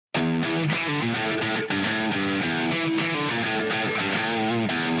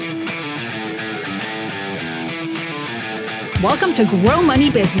Welcome to Grow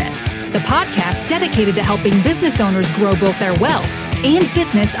Money Business, the podcast dedicated to helping business owners grow both their wealth and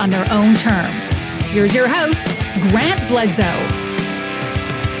business on their own terms. Here's your host, Grant Bledsoe.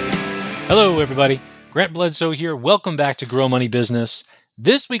 Hello, everybody. Grant Bledsoe here. Welcome back to Grow Money Business.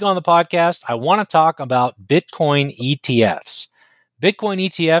 This week on the podcast, I want to talk about Bitcoin ETFs. Bitcoin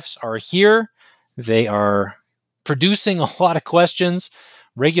ETFs are here. They are producing a lot of questions.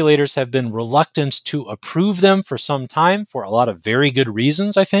 Regulators have been reluctant to approve them for some time for a lot of very good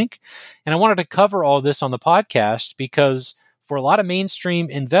reasons, I think. And I wanted to cover all this on the podcast because for a lot of mainstream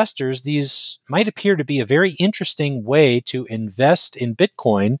investors, these might appear to be a very interesting way to invest in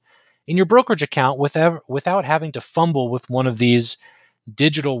Bitcoin in your brokerage account without having to fumble with one of these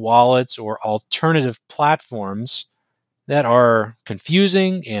digital wallets or alternative platforms that are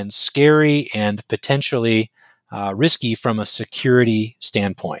confusing and scary and potentially risky from a security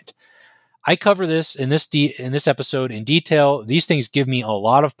standpoint. I cover this in this episode in detail. These things give me a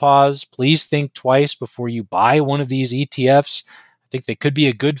lot of pause. Please think twice before you buy one of these ETFs. I think they could be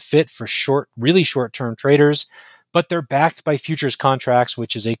a good fit for really short-term traders, but they're backed by futures contracts,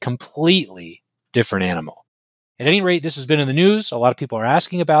 which is a completely different animal. At any rate, this has been in the news. A lot of people are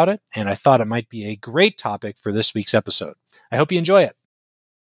asking about it, and I thought it might be a great topic for this week's episode. I hope you enjoy it.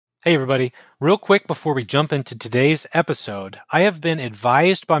 Hey everybody, real quick before we jump into today's episode, I have been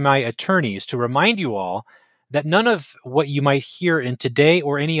advised by my attorneys to remind you all that none of what you might hear in today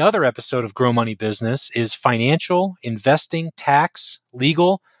or any other episode of Grow Money Business is financial, investing, tax,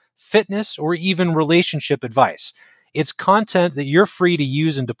 legal, fitness, or even relationship advice. It's content that you're free to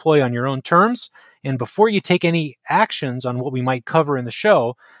use and deploy on your own terms, and before you take any actions on what we might cover in the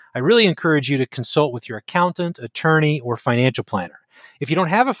show, I really encourage you to consult with your accountant, attorney, or financial planner. If you don't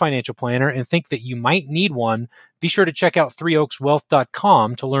have a financial planner and think that you might need one, be sure to check out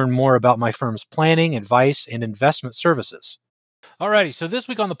threeoakswealth.com to learn more about my firm's planning, advice, and investment services. Alrighty, so this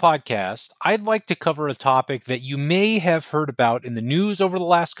week on the podcast, I'd like to cover a topic that you may have heard about in the news over the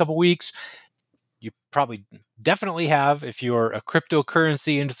last couple weeks. You probably definitely have if you're a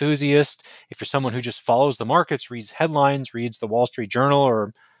cryptocurrency enthusiast, if you're someone who just follows the markets, reads headlines, reads the Wall Street Journal,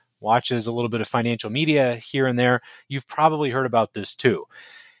 or watches a little bit of financial media here and there, you've probably heard about this too.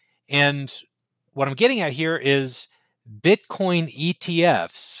 And what I'm getting at here is Bitcoin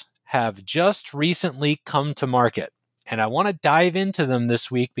ETFs have just recently come to market. And I want to dive into them this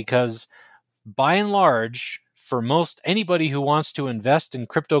week because by and large, for most anybody who wants to invest in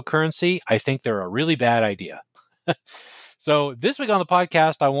cryptocurrency, I think they're a really bad idea. So this week on the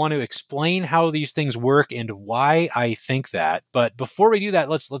podcast, I want to explain how these things work and why I think that. But before we do that,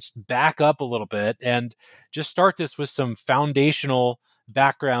 let's back up a little bit and just start this with some foundational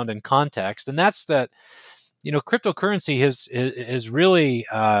background and context. And that's that, cryptocurrency has really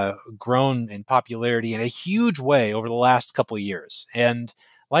grown in popularity in a huge way over the last couple of years. And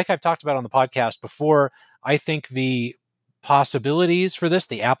like I've talked about on the podcast before, I think the possibilities for this,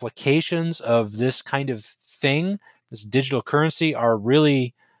 the applications of this kind of thing, this digital currency, are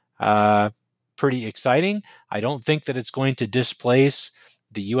really pretty exciting. I don't think that it's going to displace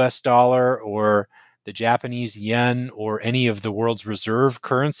the US dollar or the Japanese yen or any of the world's reserve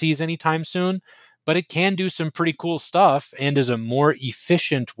currencies anytime soon, but it can do some pretty cool stuff and is a more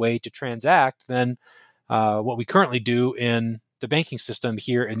efficient way to transact than what we currently do in the banking system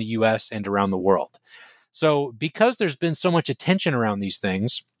here in the US and around the world. So because there's been so much attention around these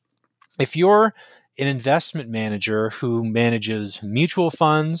things, if you're an investment manager who manages mutual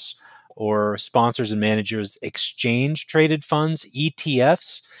funds or sponsors and manages exchange traded funds,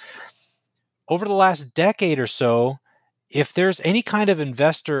 ETFs, over the last decade or so, if there's any kind of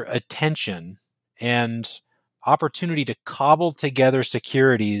investor attention and opportunity to cobble together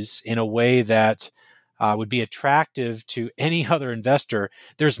securities in a way that would be attractive to any other investor,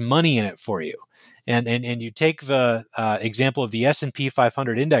 there's money in it for you. And you take the example of the S&P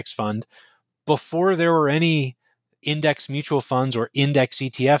 500 index fund. Before there were any index mutual funds or index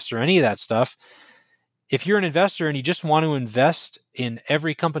ETFs or any of that stuff, if you're an investor and you just want to invest in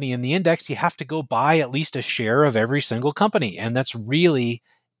every company in the index, you have to go buy at least a share of every single company. And that's really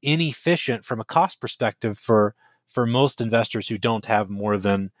inefficient from a cost perspective for most investors who don't have more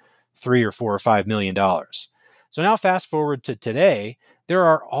than $3 or $4 or $5 million. So now fast forward to today, there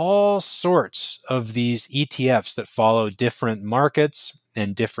are all sorts of these ETFs that follow different markets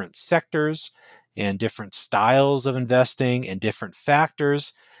and different sectors and different styles of investing and different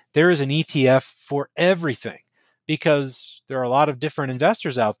factors. There is an ETF for everything because there are a lot of different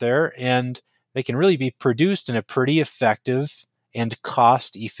investors out there and they can really be produced in a pretty effective and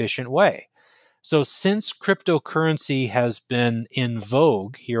cost-efficient way. So since cryptocurrency has been in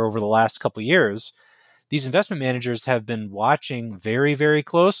vogue here over the last couple of years, these investment managers have been watching very, very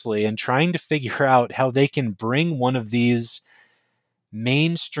closely and trying to figure out how they can bring one of these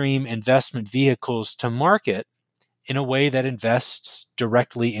mainstream investment vehicles to market in a way that invests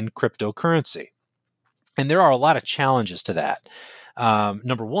directly in cryptocurrency. And there are a lot of challenges to that.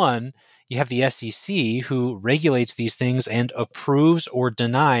 Number one, you have the SEC, who regulates these things and approves or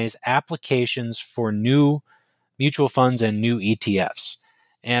denies applications for new mutual funds and new ETFs.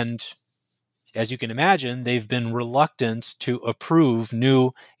 And as you can imagine, they've been reluctant to approve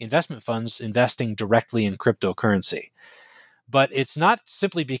new investment funds investing directly in cryptocurrency. But it's not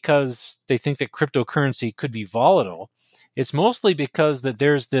simply because they think that cryptocurrency could be volatile. It's mostly because that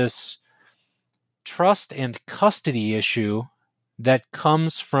there's this trust and custody issue that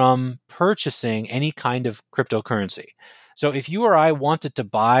comes from purchasing any kind of cryptocurrency. So if you or I wanted to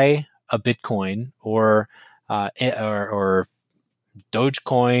buy a Bitcoin or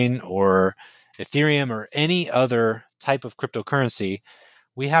Dogecoin or Ethereum or any other type of cryptocurrency,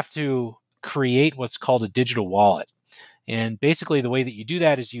 we have to create what's called a digital wallet. And basically the way that you do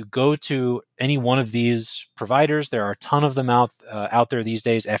that is you go to any one of these providers. There are a ton of them out there these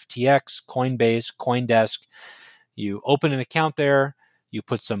days: FTX, Coinbase, CoinDesk. You open an account there, you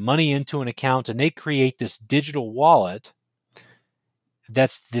put some money into an account, and they create this digital wallet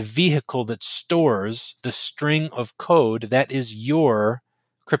that's the vehicle that stores the string of code that is your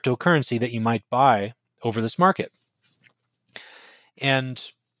cryptocurrency that you might buy over this market. And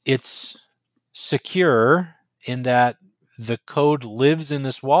it's secure in that the code lives in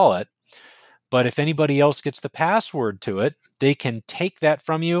this wallet, but if anybody else gets the password to it, they can take that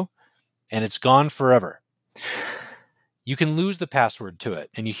from you and it's gone forever. You can lose the password to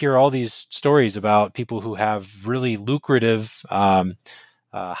it. And you hear all these stories about people who have really lucrative,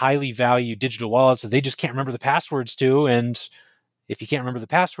 highly valued digital wallets that they just can't remember the passwords to. And if you can't remember the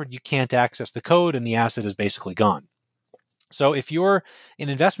password, you can't access the code and the asset is basically gone. So if you're an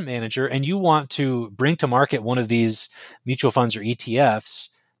investment manager and you want to bring to market one of these mutual funds or ETFs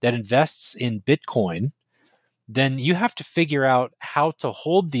that invests in Bitcoin, then you have to figure out how to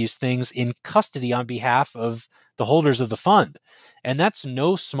hold these things in custody on behalf of the holders of the fund. And that's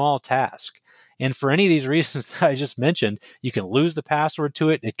no small task. And for any of these reasons that I just mentioned, you can lose the password to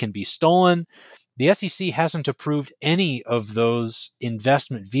it. It can be stolen. The SEC hasn't approved any of those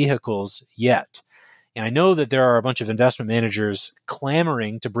investment vehicles yet. And I know that there are a bunch of investment managers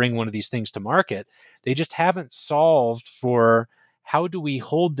clamoring to bring one of these things to market. They just haven't solved for how do we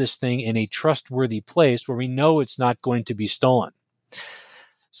hold this thing in a trustworthy place where we know it's not going to be stolen.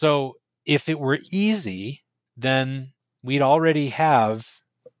 So if it were easy, then we'd already have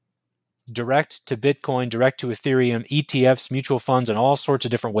direct to Bitcoin, direct to Ethereum, ETFs, mutual funds, and all sorts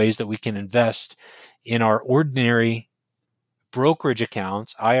of different ways that we can invest in our ordinary brokerage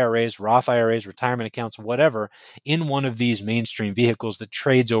accounts, IRAs, Roth IRAs, retirement accounts, whatever, in one of these mainstream vehicles that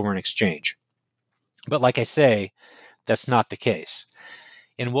trades over an exchange. But like I say, that's not the case.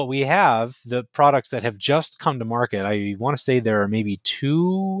 And what we have, the products that have just come to market, I want to say there are maybe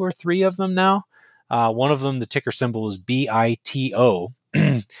 2 or 3 of them now. One of them, the ticker symbol is BITO.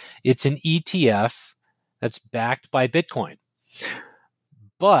 It's an ETF that's backed by Bitcoin.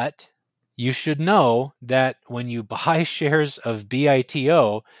 But you should know that when you buy shares of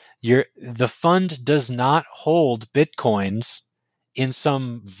BITO, the fund does not hold Bitcoins in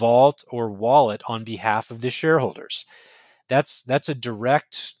some vault or wallet on behalf of the shareholders. That's a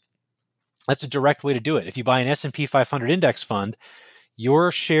direct way to do it. If you buy an S&P 500 index fund,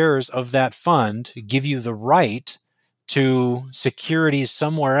 your shares of that fund give you the right to securities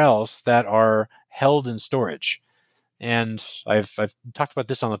somewhere else that are held in storage. And I've talked about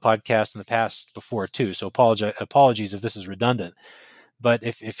this on the podcast in the past before too, so apologies if this is redundant. But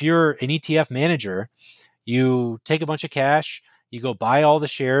if you're an ETF manager, you take a bunch of cash, you go buy all the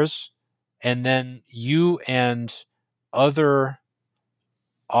shares, and then you and other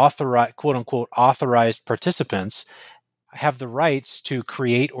quote unquote authorized participants have the rights to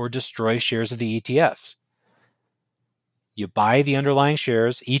create or destroy shares of the ETFs. You buy the underlying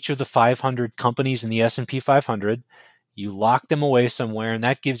shares, each of the 500 companies in the S&P 500, you lock them away somewhere, and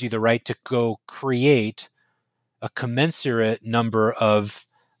that gives you the right to go create a commensurate number of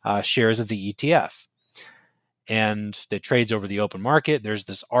shares of the ETF. And that trades over the open market. There's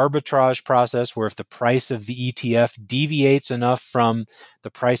this arbitrage process where if the price of the ETF deviates enough from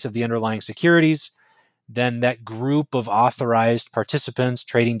the price of the underlying securities, then that group of authorized participants,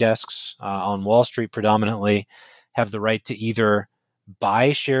 trading desks on Wall Street predominantly, have the right to either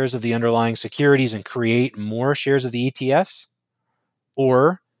buy shares of the underlying securities and create more shares of the ETFs,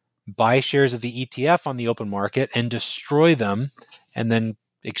 or buy shares of the ETF on the open market and destroy them and then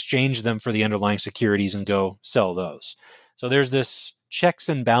exchange them for the underlying securities and go sell those. So there's this checks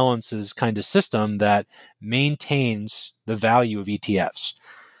and balances kind of system that maintains the value of ETFs.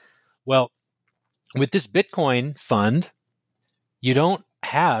 Well, with this Bitcoin fund, you don't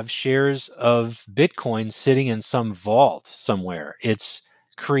have shares of Bitcoin sitting in some vault somewhere. It's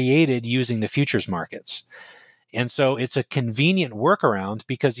created using the futures markets. And so it's a convenient workaround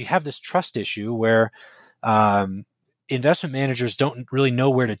because you have this trust issue where investment managers don't really know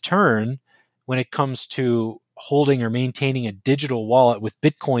where to turn when it comes to holding or maintaining a digital wallet with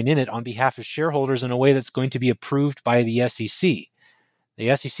Bitcoin in it on behalf of shareholders in a way that's going to be approved by the SEC.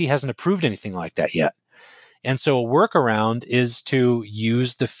 The SEC hasn't approved anything like that yet. And so a workaround is to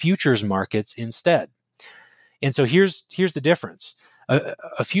use the futures markets instead. And so here's the difference.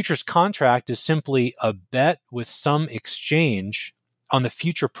 A futures contract is simply a bet with some exchange on the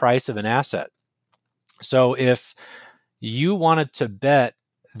future price of an asset. So if you wanted to bet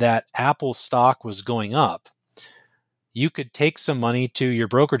that Apple stock was going up, you could take some money to your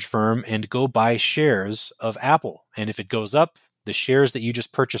brokerage firm and go buy shares of Apple. And if it goes up, the shares that you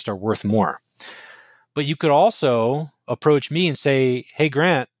just purchased are worth more. But you could also approach me and say, hey,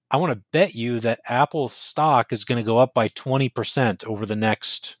 Grant, I want to bet you that Apple's stock is going to go up by 20% over the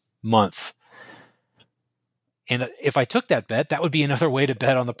next month. And if I took that bet, that would be another way to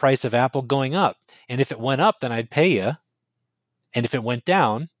bet on the price of Apple going up. And if it went up, then I'd pay you. And if it went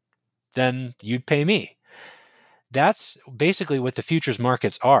down, then you'd pay me. That's basically what the futures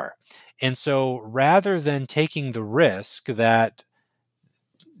markets are. And so rather than taking the risk that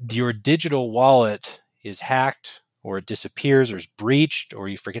your digital wallet is hacked or it disappears or is breached or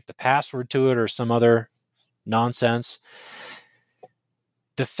you forget the password to it or some other nonsense,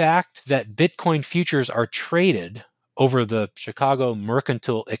 the fact that Bitcoin futures are traded over the Chicago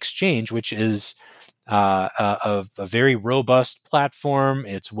Mercantile Exchange, which is a very robust platform,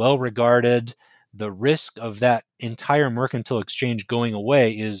 it's well regarded. The risk of that entire mercantile exchange going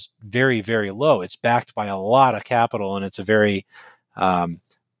away is very, very low. It's backed by a lot of capital, and it's a very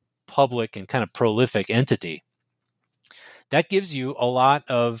public and kind of prolific entity. That gives you a lot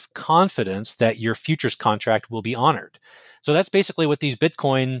of confidence that your futures contract will be honored. So that's basically what these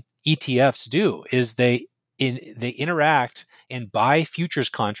Bitcoin ETFs do, is they interact and buy futures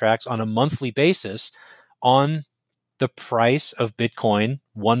contracts on a monthly basis on the price of Bitcoin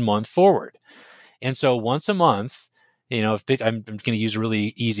 1 month forward. And so once a month, if I'm going to use a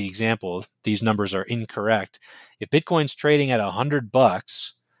really easy example, these numbers are incorrect. If Bitcoin's trading at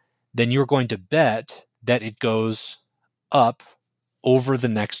 $100, then you're going to bet that it goes up over the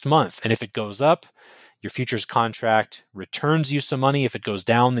next month. And if it goes up, your futures contract returns you some money. If it goes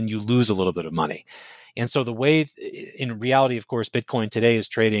down, then you lose a little bit of money. And so the way, in reality, of course, Bitcoin today is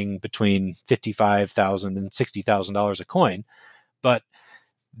trading between $55,000 and $60,000 a coin. But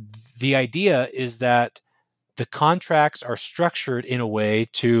the idea is that the contracts are structured in a way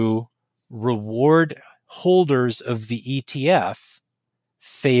to reward holders of the ETF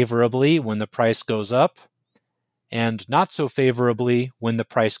favorably when the price goes up and not so favorably when the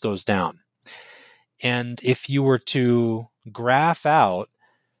price goes down. And if you were to graph out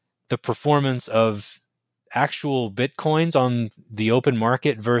the performance of actual Bitcoins on the open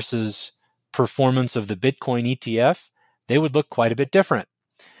market versus performance of the Bitcoin ETF, they would look quite a bit different.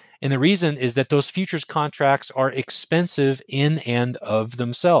 And the reason is that those futures contracts are expensive in and of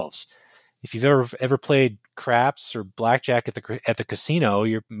themselves. If you've ever played craps or blackjack at the casino,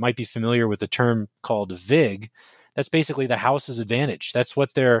 you might be familiar with the term called VIG. That's basically the house's advantage. That's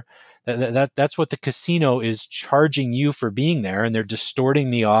what that's what the casino is charging you for being there, and they're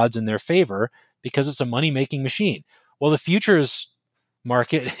distorting the odds in their favor because it's a money-making machine. Well, the futures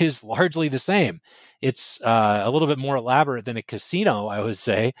market is largely the same. It's a little bit more elaborate than a casino, I would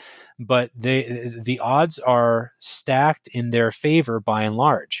say, but the odds are stacked in their favor by and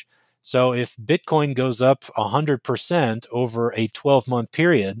large. So if Bitcoin goes up 100% over a 12-month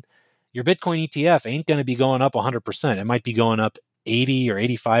period, your Bitcoin ETF ain't going to be going up 100%. It might be going up 80 or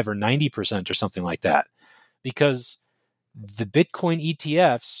 85 or 90% or something like that, because the Bitcoin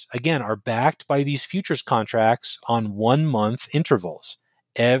ETFs, again, are backed by these futures contracts on 1 month intervals.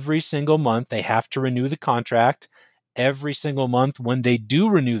 Every single month, they have to renew the contract. Every single month, when they do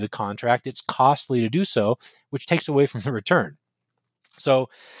renew the contract, it's costly to do so, which takes away from the return. So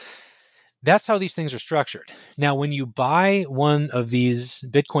that's how these things are structured. Now, when you buy one of these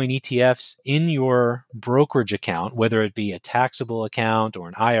Bitcoin ETFs in your brokerage account, whether it be a taxable account or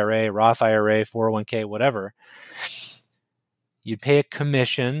an IRA, Roth IRA, 401k, whatever, you'd pay a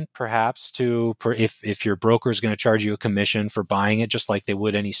commission, perhaps, if your broker is going to charge you a commission for buying it, just like they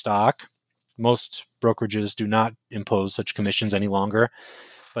would any stock. Most brokerages do not impose such commissions any longer.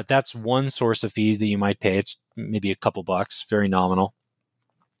 but that's one source of fee that you might pay. It's maybe a couple bucks, very nominal.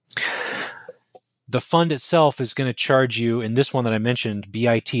 The fund itself is going to charge you, and this one that I mentioned,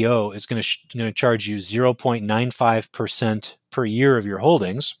 BITO, is going to charge you 0.95% per year of your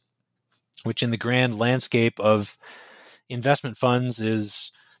holdings, which in the grand landscape of investment funds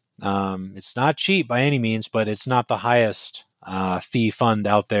is, it's not cheap by any means, but it's not the highest fee fund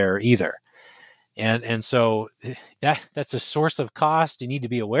out there either. And so that's a source of cost you need to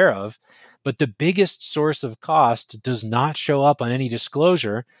be aware of. But the biggest source of cost does not show up on any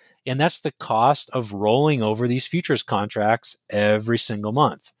disclosure, and that's the cost of rolling over these futures contracts every single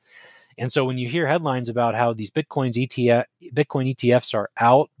month. And so when you hear headlines about how these Bitcoin ETFs are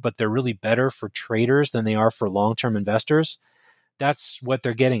out, but they're really better for traders than they are for long-term investors, that's what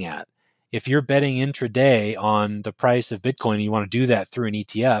they're getting at. If you're betting intraday on the price of Bitcoin and you want to do that through an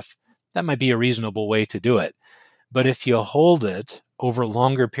ETF, that might be a reasonable way to do it. But if you hold it over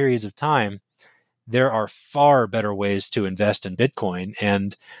longer periods of time, there are far better ways to invest in Bitcoin,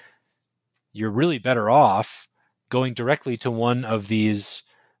 and you're really better off going directly to one of these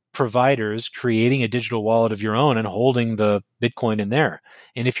providers, creating a digital wallet of your own and holding the Bitcoin in there.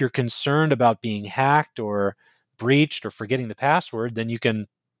 And if you're concerned about being hacked or breached or forgetting the password, then you can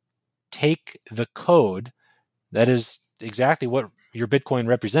take the code. That is exactly what your Bitcoin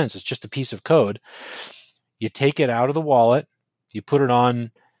represents. It's just a piece of code. You take it out of the wallet, you put it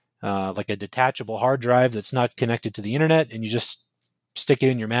on like a detachable hard drive that's not connected to the internet, and you just stick it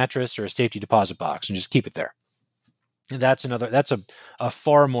in your mattress or a safety deposit box and just keep it there. And that's a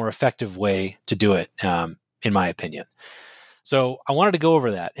far more effective way to do it, in my opinion. So I wanted to go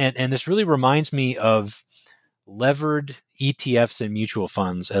over that. And this really reminds me of levered ETFs and mutual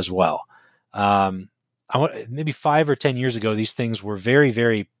funds as well. Maybe 5 or 10 years ago, these things were very,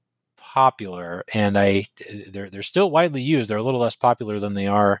 very popular, and they're still widely used. They're a little less popular than they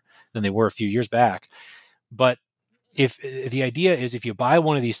were a few years back. But if the idea is, if you buy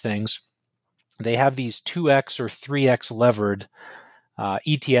one of these things, they have these 2x or 3x levered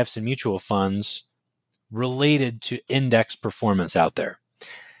ETFs and mutual funds related to index performance out there.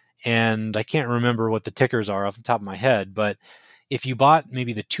 And I can't remember what the tickers are off the top of my head, but if you bought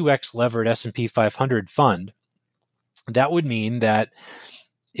maybe the 2x levered S&P 500 fund, that would mean that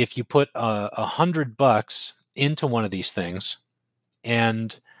if you put $100 into one of these things,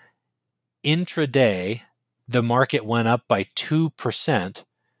 and intraday the market went up by 2%,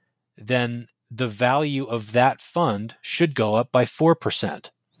 then the value of that fund should go up by 4%.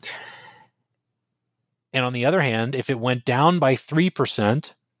 And on the other hand, if it went down by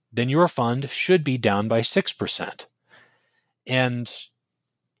 3%, then your fund should be down by 6%. And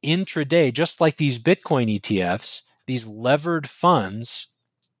intraday, just like these Bitcoin ETFs, these levered funds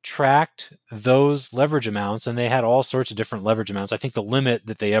tracked those leverage amounts, and they had all sorts of different leverage amounts. I think the limit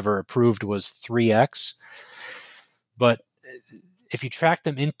that they ever approved was 3x. But if you track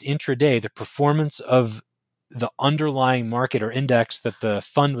them intraday, the performance of the underlying market or index that the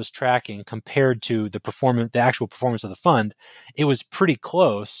fund was tracking compared to the actual performance of the fund, it was pretty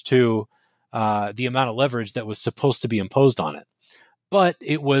close to the amount of leverage that was supposed to be imposed on it. But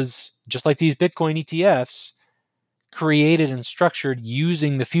it was, just like these Bitcoin ETFs, created and structured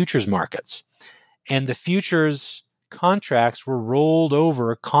using the futures markets. And the futures contracts were rolled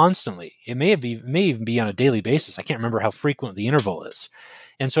over constantly. It may even be on a daily basis. I can't remember how frequent the interval is.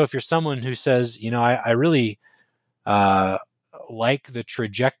 And so if you're someone who says, I really like the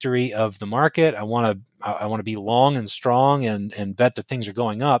trajectory of the market, I want to be long and strong and bet that things are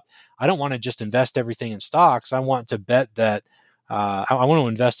going up. I don't want to just invest everything in stocks. I want to bet that I want to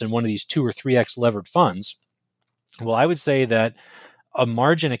invest in one of these 2 or 3x levered funds. Well, I would say that a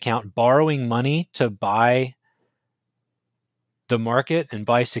margin account, borrowing money to buy the market and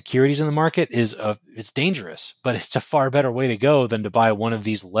buy securities in the market, it's dangerous, but it's a far better way to go than to buy one of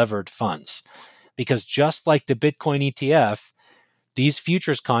these levered funds. Because just like the Bitcoin ETF, these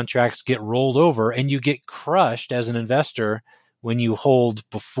futures contracts get rolled over, and you get crushed as an investor when you hold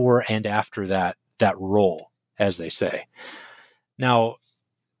before and after that roll, as they say. Now,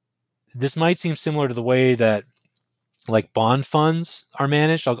 this might seem similar to the way that like bond funds are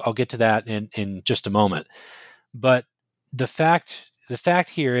managed. I'll get to that in just a moment. But the fact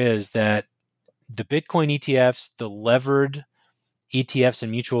here is that the Bitcoin ETFs, the levered ETFs and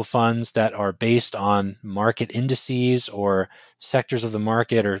mutual funds that are based on market indices or sectors of the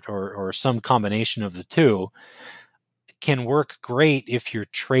market or some combination of the two, can work great if you're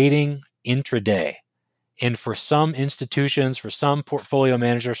trading intraday. And for some institutions, for some portfolio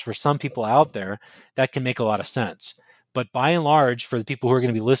managers, for some people out there, that can make a lot of sense. But by and large, for the people who are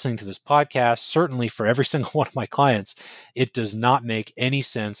going to be listening to this podcast, certainly for every single one of my clients, it does not make any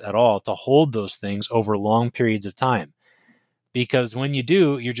sense at all to hold those things over long periods of time. Because when you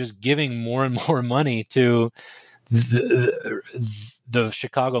do, you're just giving more and more money to the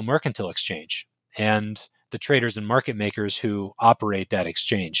Chicago Mercantile Exchange and the traders and market makers who operate that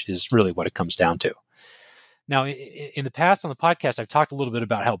exchange is really what it comes down to. Now, in the past on the podcast, I've talked a little bit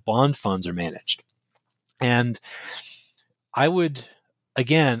about how bond funds are managed. And I would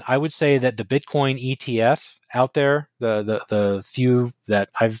say that the Bitcoin ETF out there, the few that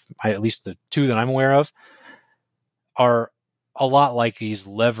at least the two that I'm aware of, are a lot like these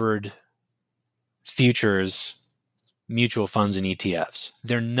levered futures mutual funds and ETFs.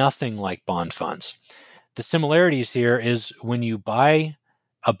 They're nothing like bond funds. The similarities here is when you buy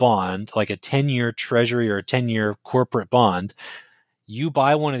a bond, like a 10-year treasury or a 10-year corporate bond, you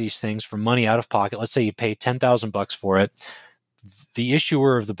buy one of these things for money out of pocket. Let's say you pay $10,000 for it. The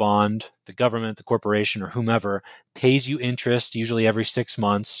issuer of the bond, the government, the corporation, or whomever, pays you interest, usually every 6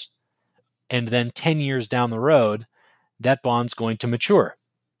 months. And then 10 years down the road, that bond's going to mature.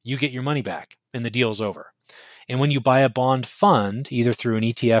 You get your money back and the deal's over. And when you buy a bond fund, either through an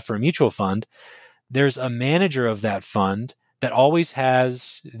ETF or a mutual fund, there's a manager of that fund that always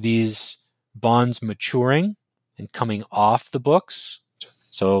has these bonds maturing and coming off the books.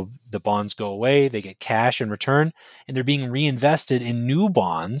 So the bonds go away, they get cash in return, and they're being reinvested in new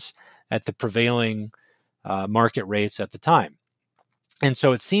bonds at the prevailing market rates at the time. And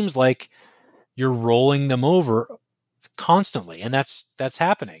so it seems like you're rolling them over constantly, and that's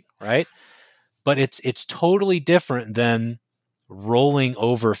happening, right? But it's totally different than rolling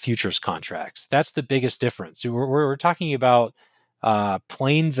over futures contracts. That's the biggest difference. We're talking about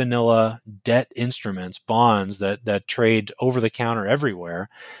plain vanilla debt instruments, bonds that trade over the counter everywhere,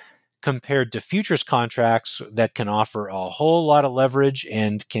 compared to futures contracts that can offer a whole lot of leverage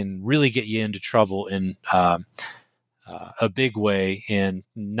and can really get you into trouble in a big way in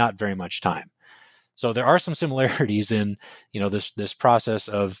not very much time. So there are some similarities in this process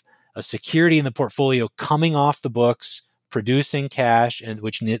of a security in the portfolio coming off the books, producing cash, and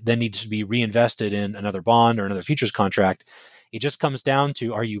which then needs to be reinvested in another bond or another futures contract. It just comes down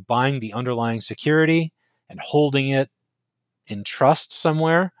to, are you buying the underlying security and holding it in trust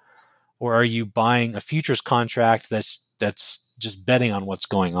somewhere, or are you buying a futures contract that's just betting on what's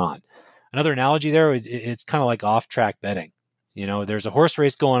going on? Another analogy there, it's kind of like off-track betting. There's a horse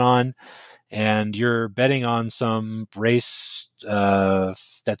race going on, and you're betting on some race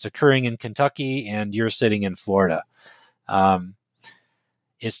that's occurring in Kentucky, and you're sitting in Florida.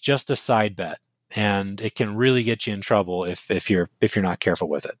 It's just a side bet, and it can really get you in trouble if you're not careful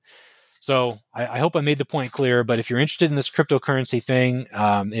with it. So I hope I made the point clear. But if you're interested in this cryptocurrency thing,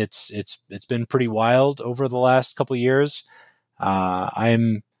 it's been pretty wild over the last couple of years.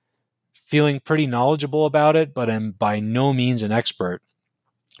 I'm feeling pretty knowledgeable about it, but I'm by no means an expert.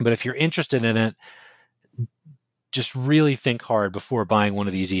 But if you're interested in it, just really think hard before buying one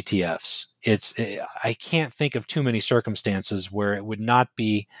of these ETFs. I can't think of too many circumstances where it would not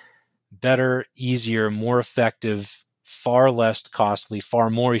be better, easier, more effective, far less costly, far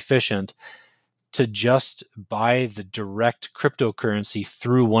more efficient to just buy the direct cryptocurrency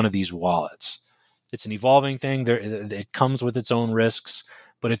through one of these wallets. It's an evolving thing. It comes with its own risks,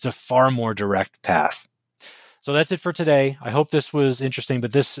 but it's a far more direct path. So that's it for today. I hope this was interesting,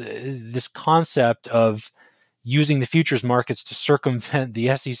 but this concept of using the futures markets to circumvent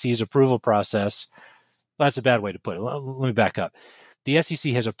the SEC's approval process, that's a bad way to put it. Let me back up. The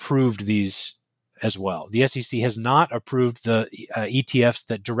SEC has approved these as well. The SEC has not approved the ETFs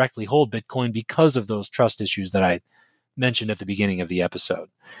that directly hold Bitcoin because of those trust issues that I mentioned at the beginning of the episode.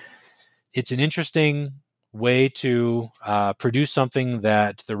 It's an interesting way to produce something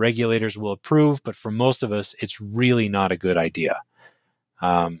that the regulators will approve, but for most of us, it's really not a good idea.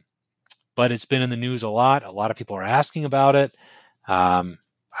 But it's been in the news a lot. A lot of people are asking about it. I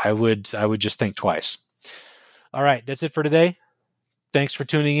would just think twice. All right, that's it for today. Thanks for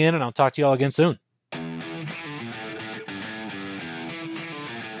tuning in, and I'll talk to you all again soon.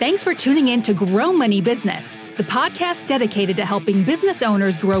 Thanks for tuning in to Grow Money Business, the podcast dedicated to helping business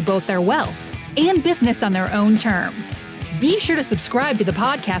owners grow both their wealth and business on their own terms. Be sure to subscribe to the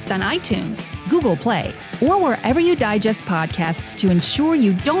podcast on iTunes, Google Play, or wherever you digest podcasts to ensure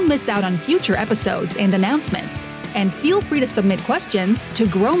you don't miss out on future episodes and announcements. And feel free to submit questions to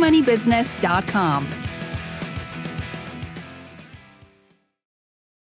growmoneybusiness.com.